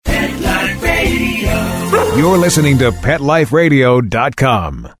You're listening to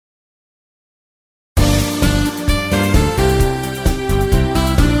PetLifeRadio.com.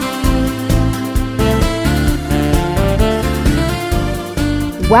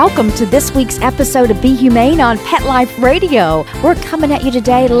 Welcome to this week's episode of Be Humane on Pet Life Radio. We're coming at you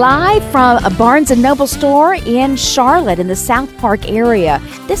today live from a Barnes & Noble store in Charlotte in the South Park area.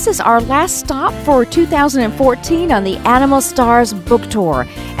 This is our last stop for 2014 on the Animal Stars book tour.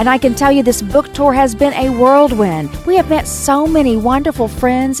 And I can tell you this book tour has been a whirlwind. We have met so many wonderful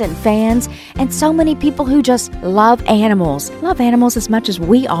friends and fans and so many people who just love animals as much as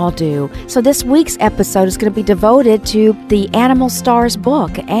we all do. So this week's episode is going to be devoted to the Animal Stars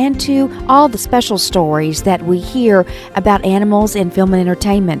book and to all the special stories that we hear about animals in film and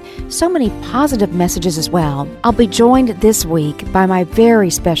entertainment. So many positive messages as well. I'll be joined this week by my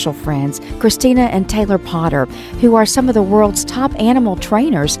very special friends, Christina and Taylor Potter, who are some of the world's top animal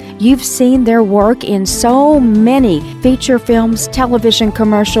trainers. You've seen their work in so many feature films, television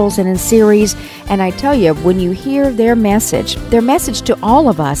commercials, and in series. And I tell you, when you hear their message to all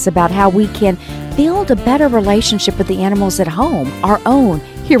of us about how we can build a better relationship with the animals at home, our own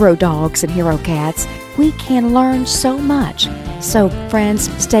hero dogs and hero cats, we can learn so much. So,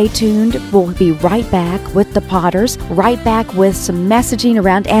 friends, stay tuned. We'll be right back with the Potters, right back with some messaging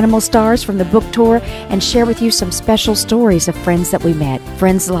around Animal Stars from the book tour, and share with you some special stories of friends that we met.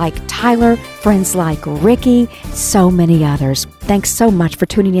 Friends like Tyler, friends like Ricky, so many others. Thanks so much for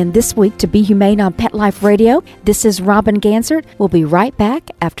tuning in this week to Be Humane on Pet Life Radio. This is Robin Gansert. We'll be right back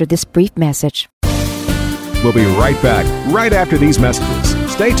after this brief message. We'll be right back right after these messages.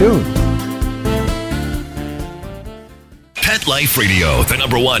 Stay tuned. Pet Life Radio, the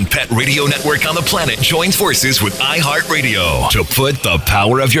 #1 pet radio network on the planet, joins forces with iHeartRadio to put the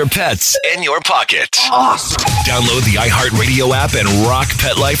power of your pets in your pocket. Awesome! Download the iHeartRadio app and rock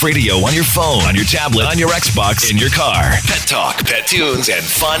Pet Life Radio on your phone, on your tablet, on your Xbox, in your car. Pet talk, pet tunes, and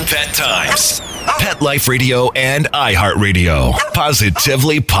fun pet times. Pet Life Radio and iHeartRadio.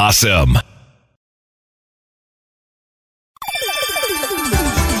 Positively Possum.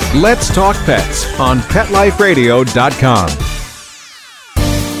 Let's Talk Pets on PetLifeRadio.com.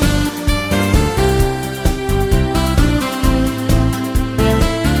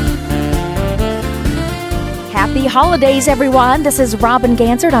 Happy holidays, everyone. This is Robin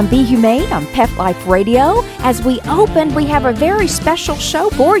Gansert on Be Humane on Pet Life Radio. As we open, we have a very special show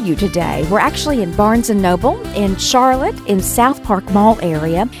for you today. We're actually in Barnes & Noble in Charlotte in South Park Mall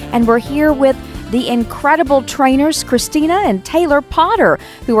area, and we're here with the incredible trainers, Christina and Taylor Potter,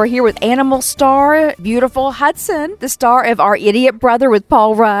 who are here with Animal Star, beautiful Hudson, the star of Our Idiot Brother with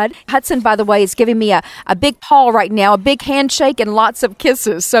Paul Rudd. Hudson, by the way, is giving me a big paw right now, a big handshake and lots of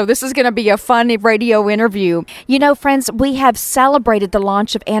kisses. So this is going to be a fun radio interview. You know, friends, we have celebrated the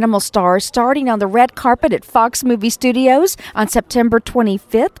launch of Animal Stars starting on the red carpet at Fox Movie Studios on September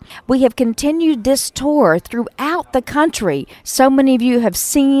 25th. We have continued this tour throughout the country. So many of you have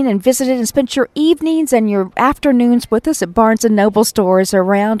seen and visited and spent your evenings and your afternoons with us at Barnes & Noble stores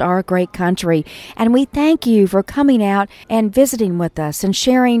around our great country. And we thank you for coming out and visiting with us and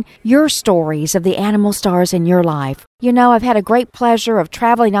sharing your stories of the Animal Stars in your life. You know, I've had a great pleasure of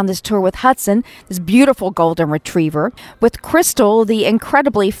traveling on this tour with Hudson, this beautiful golden retriever, with Crystal, the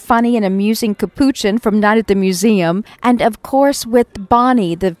incredibly funny and amusing capuchin from Night at the Museum, and of course with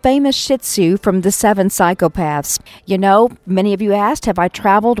Bonnie, the famous Shih Tzu from The 7 Psychopaths. You know, many of you asked, have I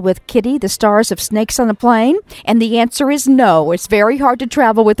traveled with Kitty, the stars of Snakes on a Plane? And the answer is no. It's very hard to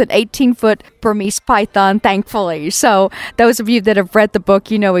travel with an 18-foot Burmese python, thankfully. So those of you that have read the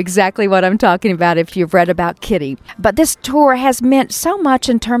book, you know exactly what I'm talking about if you've read about Kitty. But this tour has meant so much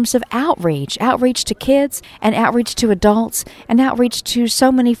in terms of outreach to kids and outreach to adults and outreach to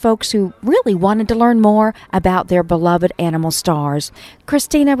so many folks who really wanted to learn more about their beloved Animal Stars.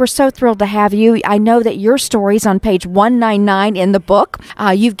 Christina, we're so thrilled to have you. I know that your story's on page 199 in the book.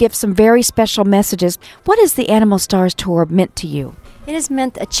 You give some very special messages. What has the Animal Stars tour meant to you? It has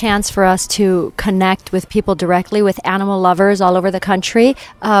meant a chance for us to connect with people directly, with animal lovers all over the country.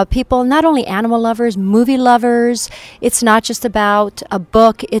 People, not only animal lovers, movie lovers. It's not just about a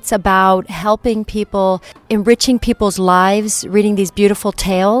book. It's about helping people, enriching people's lives, reading these beautiful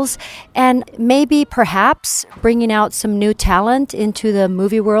tales, and maybe perhaps bringing out some new talent into the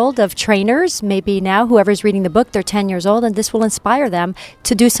movie world of trainers. Maybe now whoever's reading the book, they're 10 years old, and this will inspire them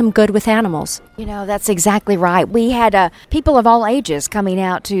to do some good with animals. You know, that's exactly right. We had people of all ages messages coming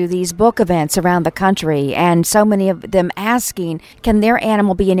out to these book events around the country, and so many of them asking, can their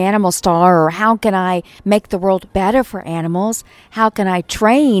animal be an animal star, or how can I make the world better for animals? How can I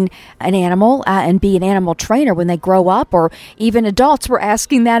train an animal and be an animal trainer when they grow up? Or even adults were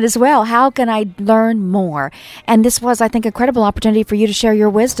asking that as well. How can I learn more? And this was, I think, a incredible opportunity for you to share your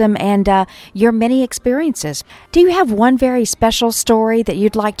wisdom and your many experiences. Do you have one very special story that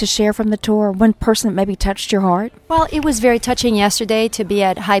you'd like to share from the tour? One person that maybe touched your heart? Well, it was very touching yesterday to be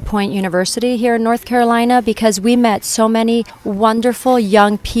at High Point University here in North Carolina, because we met so many wonderful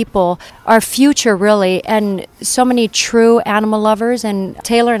young people, our future really, and so many true animal lovers. And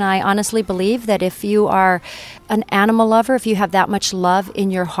Taylor and I honestly believe that if you are an animal lover, if you have that much love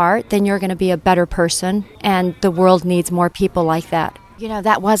in your heart, then you're going to be a better person, and the world needs more people like that. You know,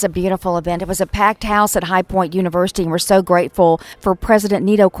 that was a beautiful event. It was a packed house at High Point University, and we're so grateful for President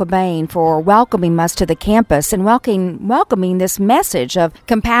Nito Quabain for welcoming us to the campus and welcoming this message of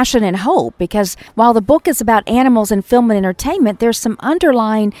compassion and hope, because while the book is about animals in film and entertainment, there's some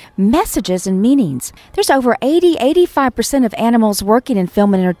underlying messages and meanings. There's over 85% of animals working in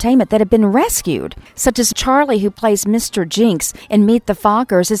film and entertainment that have been rescued, such as Charlie, who plays Mr. Jinx in Meet the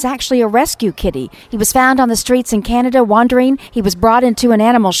Fockers, is actually a rescue kitty. He was found on the streets in Canada wandering. He was brought into an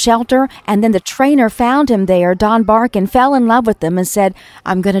animal shelter, and then the trainer found him there, Don Barkin, fell in love with him and said,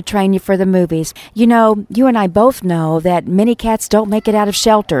 I'm going to train you for the movies. You know, you and I both know that many cats don't make it out of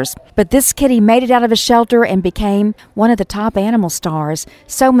shelters, but this kitty made it out of a shelter and became one of the top animal stars.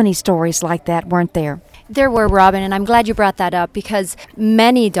 So many stories like that, weren't there? There were, Robin, and I'm glad you brought that up, because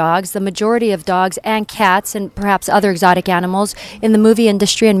many dogs, the majority of dogs and cats and perhaps other exotic animals in the movie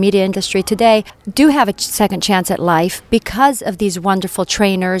industry and media industry today do have a second chance at life because of these wonderful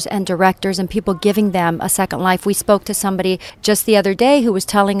trainers and directors and people giving them a second life. We spoke to somebody just the other day who was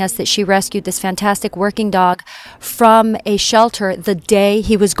telling us that she rescued this fantastic working dog from a shelter the day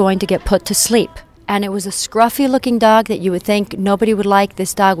he was going to get put to sleep. And it was a scruffy-looking dog that you would think nobody would like.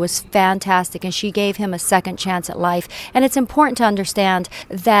 This dog was fantastic, and she gave him a second chance at life. And it's important to understand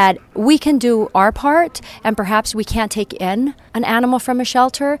that we can do our part, and perhaps we can't take in an animal from a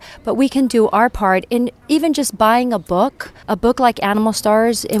shelter, but we can do our part in even just buying a book like Animal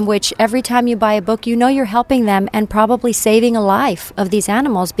Stars, in which every time you buy a book, you know you're helping them and probably saving a life of these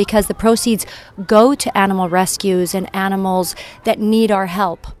animals, because the proceeds go to animal rescues and animals that need our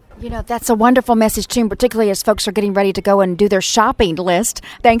help. You know, that's a wonderful message, too, particularly as folks are getting ready to go and do their shopping list.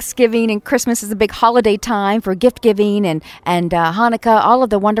 Thanksgiving and Christmas is a big holiday time for gift giving, and Hanukkah, all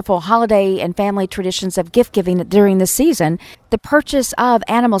of the wonderful holiday and family traditions of gift giving during the season. The purchase of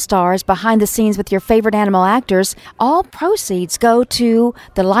Animal Stars, behind the scenes with your favorite animal actors, all proceeds go to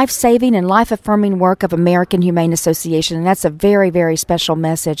the life-saving and life-affirming work of American Humane Association, and that's a very, very special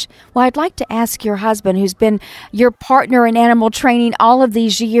message. Well, I'd like to ask your husband, who's been your partner in animal training all of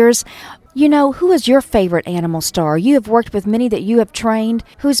these years, you know, who is your favorite animal star? You have worked with many that you have trained.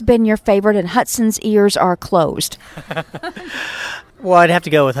 Who's been your favorite? And Hudson's ears are closed. Well, I'd have to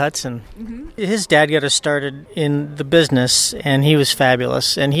go with Hudson. Mm-hmm. His dad got us started in the business, and he was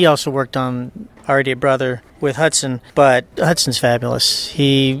fabulous. And he also worked on Our Idiot Brother with Hudson, but Hudson's fabulous.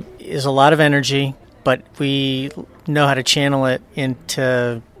 He is a lot of energy, but we know how to channel it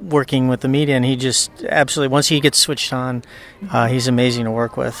into working with the media, and he just absolutely, once he gets switched on, he's amazing to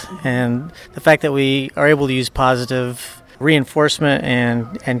work with. And the fact that we are able to use positive reinforcement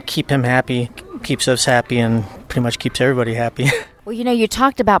and keep him happy keeps us happy and pretty much keeps everybody happy. Well, you know, you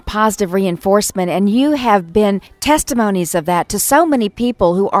talked about positive reinforcement, and you have been testimonies of that to so many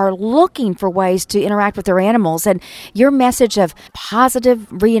people who are looking for ways to interact with their animals. And your message of positive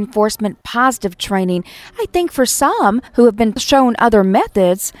reinforcement, positive training, I think for some who have been shown other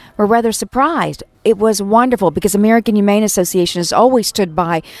methods were rather surprised. It was wonderful because American Humane Association has always stood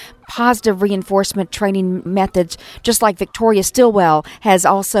by positive reinforcement training methods, just like Victoria Stilwell has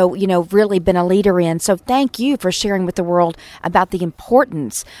also, you know, really been a leader in. So thank you for sharing with the world about the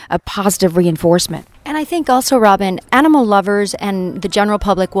importance of positive reinforcement. And I think also, Robin, animal lovers and the general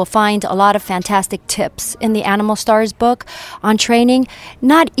public will find a lot of fantastic tips in the Animal Stars book on training,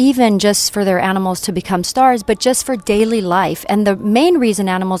 not even just for their animals to become stars, but just for daily life. And the main reason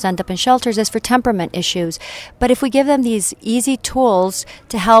animals end up in shelters is for temperament issues. But if we give them these easy tools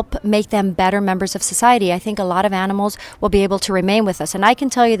to help make them better members of society, I think a lot of animals will be able to remain with us. And I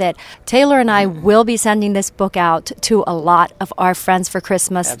can tell you that Taylor and I will be sending this book out to a lot of our friends for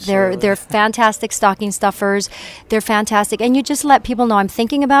Christmas. They're fantastic stocking stuffers. They're fantastic. And you just let people know I'm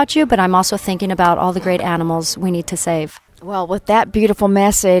thinking about you, but I'm also thinking about all the great animals we need to save. Well, with that beautiful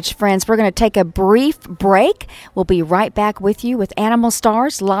message, friends, we're going to take a brief break. We'll be right back with you with Animal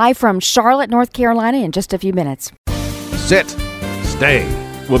Stars live from Charlotte, North Carolina in just a few minutes. Sit. today.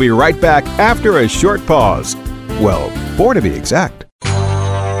 We'll be right back after a short pause. Well, 4 to be exact.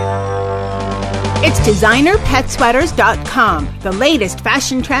 It's DesignerPetSweaters.com, the latest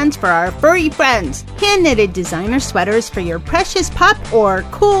fashion trends for our furry friends. Hand-knitted designer sweaters for your precious pup or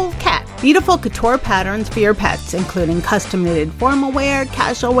cool cat. Beautiful couture patterns for your pets, including custom-knitted formal wear,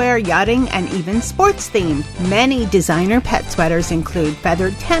 casual wear, yachting, and even sports-themed. Many designer pet sweaters include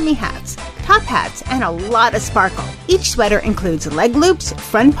feathered Tammy hats, top hats, and a lot of sparkle. Each sweater includes leg loops,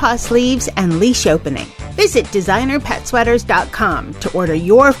 front paw sleeves, and leash opening. Visit DesignerPetSweaters.com to order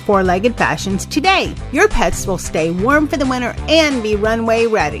your four-legged fashions today. Your pets will stay warm for the winter and be runway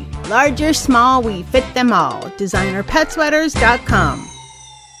ready. Large or small, we fit them all. DesignerPetSweaters.com.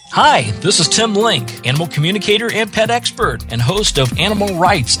 Hi, this is Tim Link, animal communicator and pet expert and host of Animal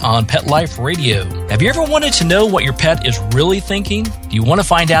Rights on Pet Life Radio. Have you ever wanted to know what your pet is really thinking? Do you want to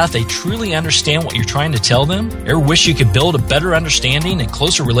find out if they truly understand what you're trying to tell them? Ever wish you could build a better understanding and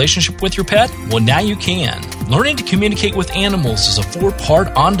closer relationship with your pet? Well, now you can. Learning to Communicate with Animals is a 4-part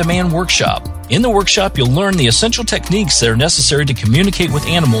on-demand workshop. In the workshop, you'll learn the essential techniques that are necessary to communicate with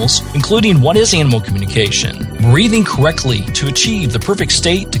animals, including what is animal communication, breathing correctly to achieve the perfect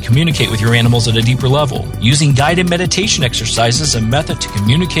state to communicate with your animals at a deeper level, using guided meditation exercises and method to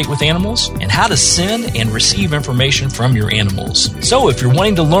communicate with animals, and how to send and receive information from your animals. So if you're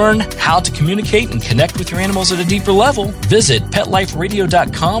wanting to learn how to communicate and connect with your animals at a deeper level, visit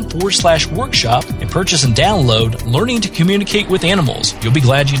PetLifeRadio.com/workshop and purchase and download Learning to Communicate with Animals. You'll be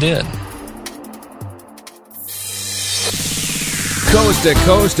glad you did. Coast to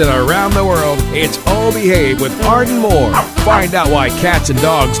coast and around the world, it's All Behave with Arden Moore. Find out why cats and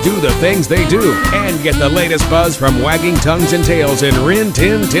dogs do the things they do and get the latest buzz from wagging tongues and tails in Rin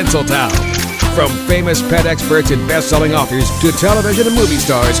Tin Tinseltown. From famous pet experts and best-selling authors to television and movie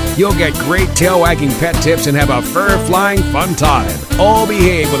stars, you'll get great tail-wagging pet tips and have a fur-flying fun time. All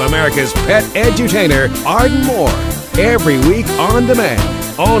Behave with America's pet edutainer, Arden Moore. Every week on demand,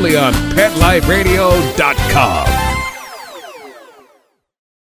 only on PetLifeRadio.com.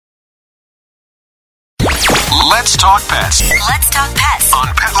 Let's talk pets. Let's talk pets On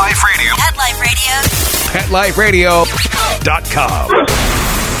Pet Life Radio. Pet Life Radio. PetLifeRadio.com.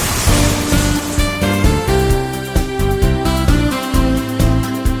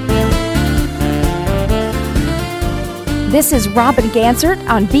 This is Robin Gansert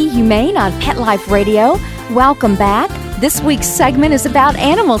on Be Humane on Pet Life Radio. Welcome back. This week's segment is about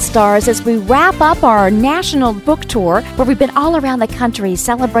animal stars as we wrap up our national book tour where we've been all around the country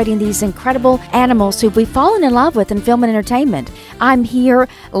celebrating these incredible animals who we've fallen in love with in film and entertainment. I'm here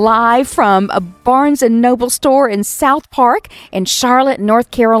live from a Barnes & Noble store in South Park in Charlotte, North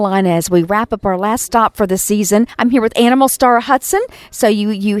Carolina as we wrap up our last stop for the season. I'm here with animal star Hudson, so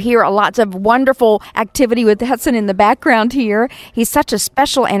you hear lots of wonderful activity with Hudson in the background here. He's such a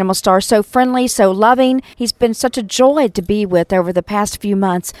special animal star, so friendly, so loving. He's been such a joy to be with over the past few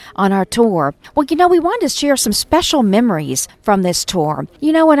months on our tour. Well, we wanted to share some special memories from this tour.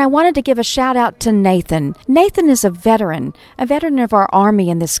 And I wanted to give a shout out to Nathan. Nathan is a veteran of our Army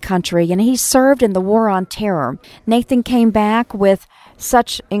in this country, and he served in the War on Terror. Nathan came back with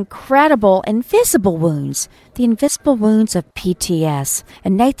such incredible invisible wounds, the invisible wounds of PTS.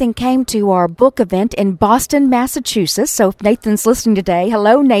 And Nathan came to our book event in Boston, Massachusetts. So if Nathan's listening today,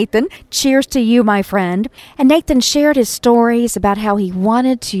 hello, Nathan. Cheers to you, my friend. And Nathan shared his stories about how he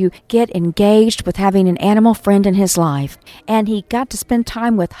wanted to get engaged with having an animal friend in his life. And he got to spend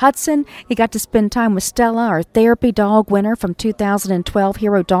time with Hudson. He got to spend time with Stella, our therapy dog winner from 2012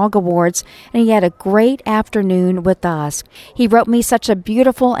 Hero Dog Awards. And he had a great afternoon with us. He wrote me such a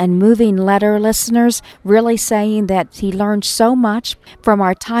beautiful and moving letter, listeners, really saying that he learned so much from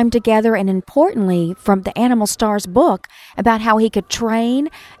our time together and importantly from the Animal Stars book about how he could train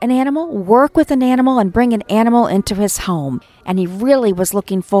an animal, work with an animal, and bring an animal into his home. And he really was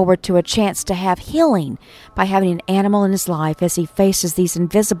looking forward to a chance to have healing by having an animal in his life as he faces these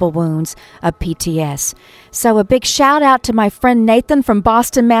invisible wounds of PTS. So a big shout out to my friend Nathan from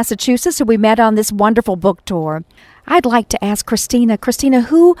Boston, Massachusetts, who we met on this wonderful book tour. I'd like to ask Christina,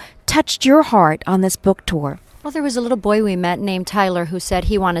 who touched your heart on this book tour? Well, there was a little boy we met named Tyler who said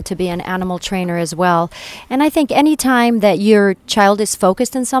he wanted to be an animal trainer as well. And I think any time that your child is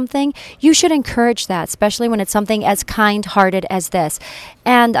focused in something, you should encourage that, especially when it's something as kind-hearted as this.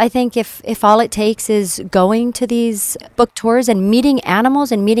 And I think if all it takes is going to these book tours and meeting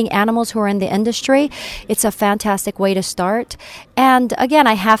animals who are in the industry, it's a fantastic way to start. And again,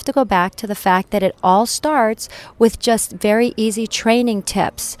 I have to go back to the fact that it all starts with just very easy training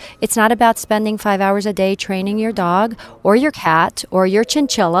tips. It's not about spending 5 hours a day training training your dog or your cat or your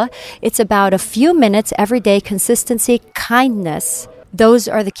chinchilla. It's about a few minutes every day, consistency, kindness. Those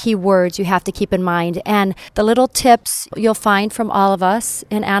are the key words you have to keep in mind. And the little tips you'll find from all of us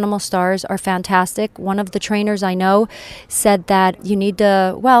in Animal Stars are fantastic. One of the trainers I know said that you need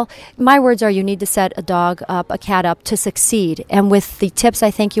to, well, my words are you need to set a dog up, a cat up to succeed. And with the tips I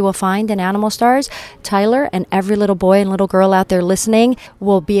think you will find in Animal Stars, Tyler and every little boy and little girl out there listening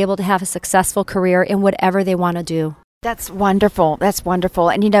will be able to have a successful career in whatever they want to do. That's wonderful. That's wonderful.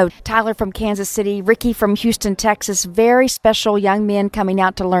 And Tyler from Kansas City, Ricky from Houston, Texas, very special young men coming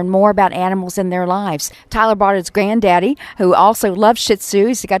out to learn more about animals in their lives. Tyler brought his granddaddy, who also loves Shih Tzu.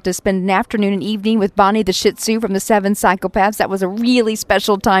 He's got to spend an afternoon and evening with Bonnie the Shih Tzu from the 7 Psychopaths. That was a really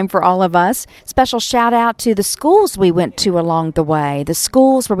special time for all of us. Special shout out to the schools we went to along the way, the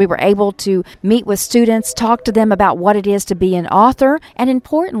schools where we were able to meet with students, talk to them about what it is to be an author, and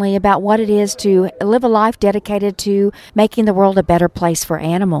importantly about what it is to live a life dedicated to making the world a better place for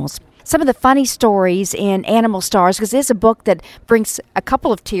animals. Some of the funny stories in Animal Stars, because it's a book that brings a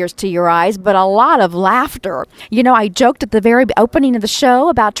couple of tears to your eyes, but a lot of laughter. I joked at the very opening of the show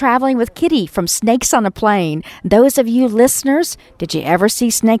about traveling with Kitty from Snakes on a Plane. Those of you listeners, did you ever see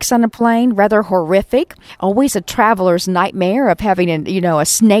Snakes on a Plane? Rather horrific. Always a traveler's nightmare of having a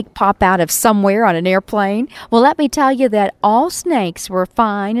snake pop out of somewhere on an airplane. Well, let me tell you that all snakes were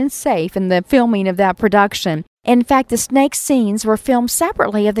fine and safe in the filming of that production. In fact, the snake scenes were filmed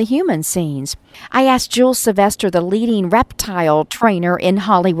separately of the human scenes. I asked Jules Sylvester, the leading reptile trainer in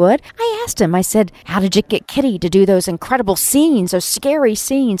Hollywood, I said, how did you get Kitty to do those incredible scenes, those scary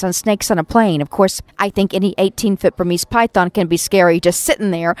scenes on Snakes on a Plane? Of course, I think any 18-foot Burmese python can be scary just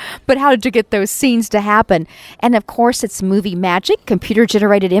sitting there, but how did you get those scenes to happen? And of course, it's movie magic,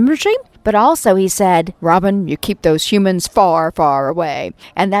 computer-generated imagery. But also, he said, Robin, you keep those humans far, far away.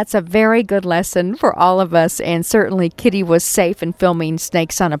 And that's a very good lesson for all of us. And certainly Kitty was safe in filming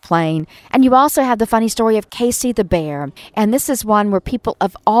Snakes on a Plane. And you also have the funny story of Casey the bear. And this is one where people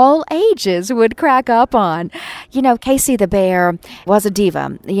of all ages would crack up on. Casey the bear was a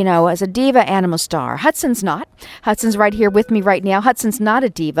diva, as a diva animal star. Hudson's not. Hudson's right here with me right now. Hudson's not a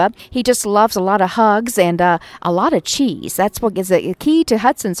diva. He just loves a lot of hugs and a lot of cheese. That's what is the key to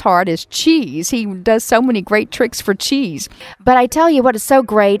Hudson's heart is cheese. He does so many great tricks for cheese. But I tell you what is so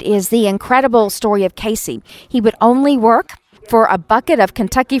great is the incredible story of Casey. He would only work for a bucket of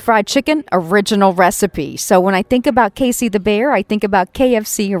Kentucky Fried Chicken original recipe. So when I think about Casey the bear, I think about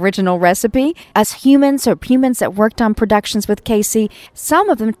KFC original recipe. As humans that worked on productions with Casey, some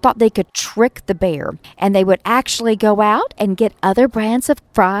of them thought they could trick the bear, and they would actually go out and get other brands of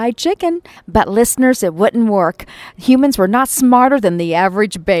fried chicken. But listeners, it wouldn't work. Humans were not smarter than the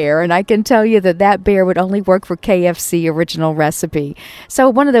average bear, and I can tell you that bear would only work for KFC original recipe. So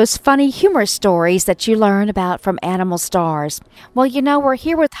one of those funny, humorous stories that you learn about from Animal Stars. Well, we're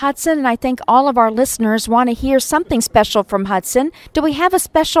here with Hudson, and I think all of our listeners want to hear something special from Hudson. Do we have a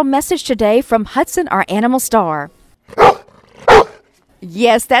special message today from Hudson, our animal star?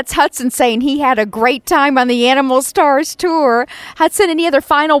 Yes, that's Hudson saying he had a great time on the Animal Stars tour. Hudson, any other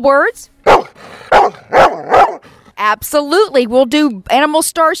final words? Absolutely. We'll do Animal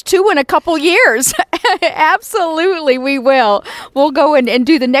Stars 2 in a couple years. Absolutely, we will. We'll go and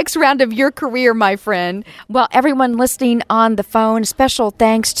do the next round of your career, my friend. Well, everyone listening on the phone, special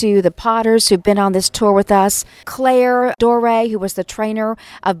thanks to the Potters who've been on this tour with us. Claire Dore, who was the trainer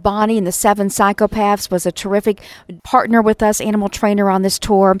of Bonnie and the 7 Psychopaths, was a terrific partner with us, animal trainer on this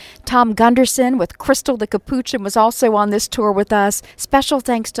tour. Tom Gunderson with Crystal the Capuchin was also on this tour with us. Special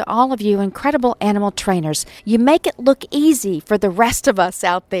thanks to all of you incredible animal trainers. You make it look easy for the rest of us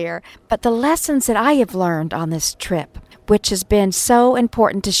out there, but the lessons that I have learned on this trip, which has been so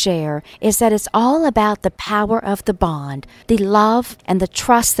important to share, is that it's all about the power of the bond, the love and the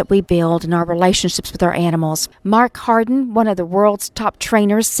trust that we build in our relationships with our animals. Mark Harden, one of the world's top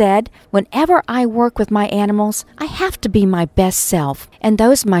trainers, said, whenever I work with my animals, I have to be my best self. And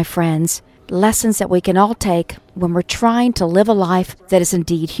those, my friends, lessons that we can all take when we're trying to live a life that is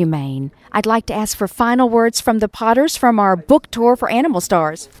indeed humane. I'd like to ask for final words from the Potters from our book tour for Animal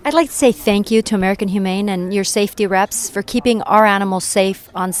Stars. I'd like to say thank you to American Humane and your safety reps for keeping our animals safe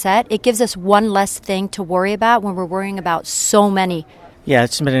on set. It gives us one less thing to worry about when we're worrying about so many. Yeah,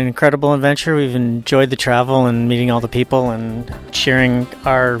 it's been an incredible adventure. We've enjoyed the travel and meeting all the people and cheering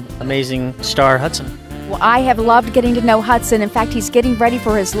our amazing star, Hudson. Well, I have loved getting to know Hudson. In fact, he's getting ready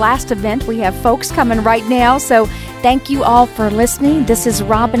for his last event. We have folks coming right now. So thank you all for listening. This is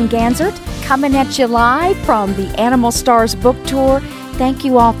Robin Ganzert coming at you live from the Animal Stars book tour. Thank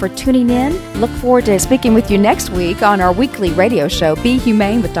you all for tuning in. Look forward to speaking with you next week on our weekly radio show, Be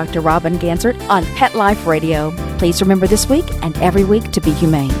Humane with Dr. Robin Ganzert on Pet Life Radio. Please remember this week and every week to be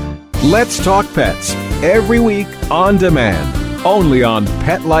humane. Let's Talk Pets, every week on demand, only on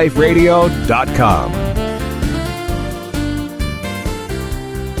PetLifeRadio.com.